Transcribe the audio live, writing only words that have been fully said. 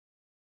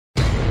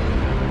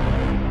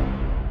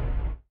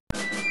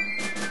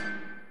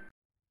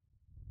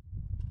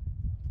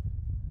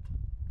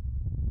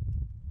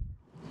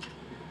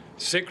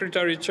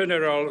Secretary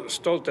General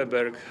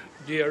Stoltenberg,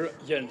 dear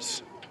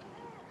Jens,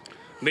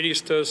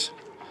 ministers,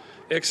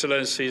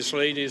 excellencies,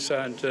 ladies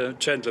and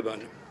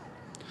gentlemen.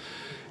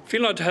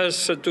 Finland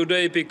has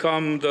today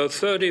become the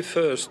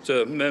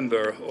 31st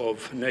member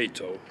of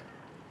NATO.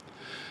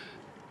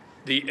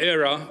 The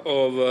era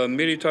of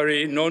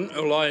military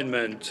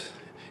non-alignment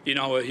in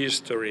our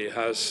history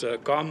has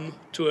come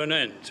to an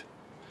end.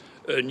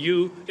 A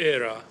new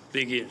era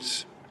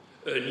begins.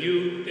 A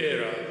new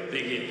era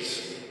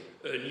begins.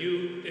 A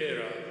new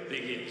era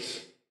begins.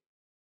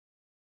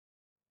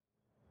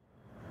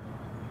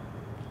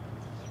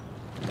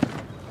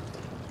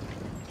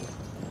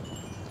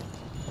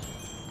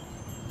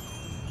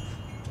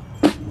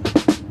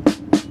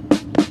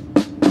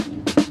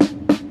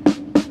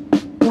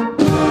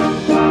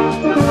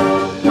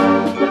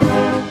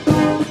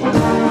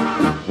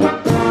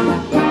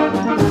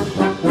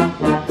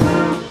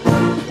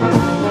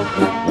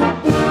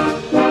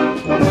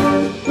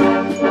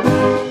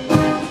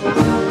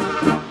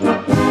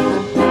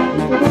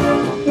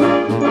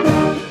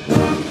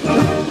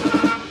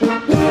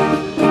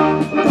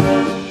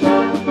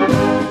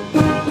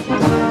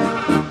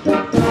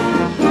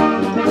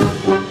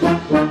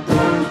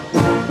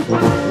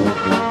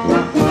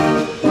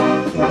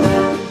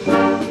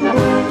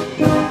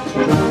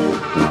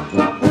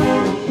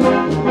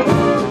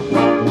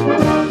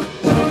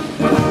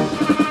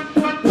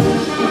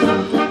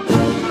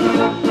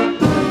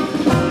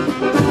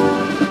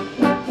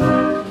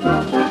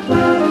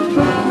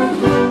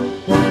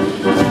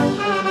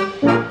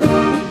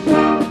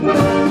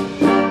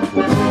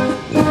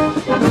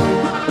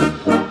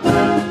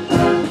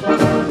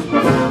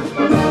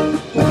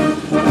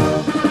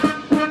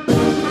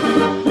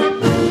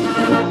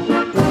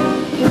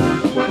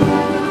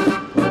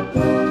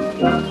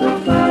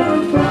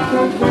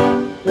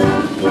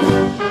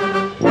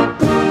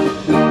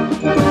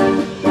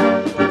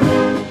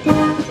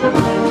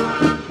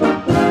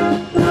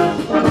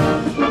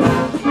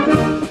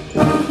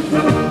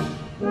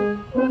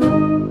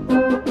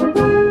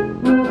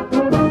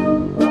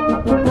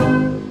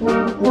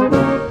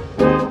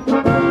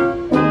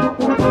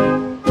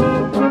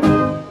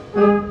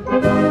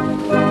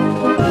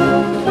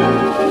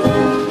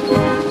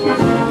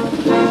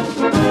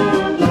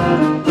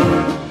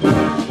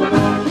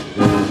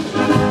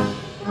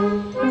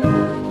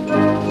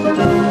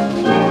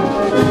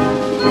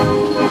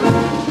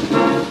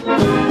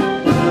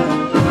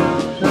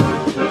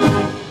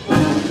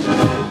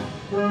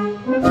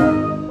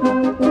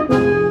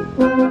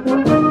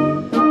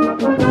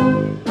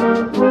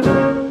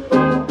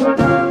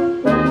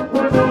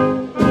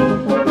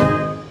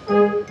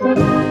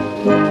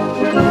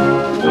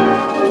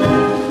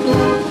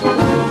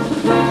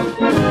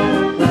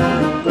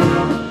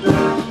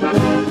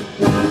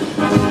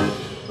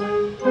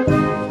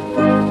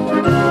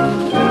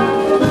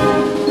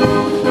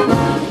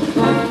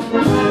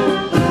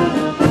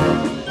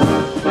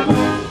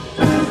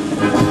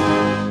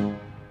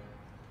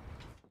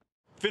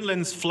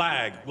 Finland's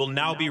flag will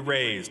now be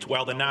raised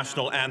while the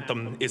national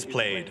anthem is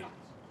played.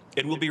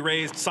 It will be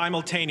raised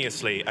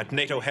simultaneously at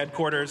NATO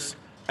headquarters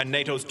and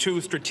NATO's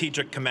two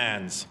strategic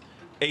commands,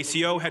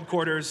 ACO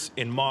headquarters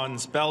in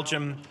Mons,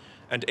 Belgium,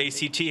 and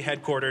ACT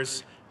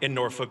headquarters in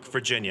Norfolk,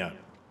 Virginia.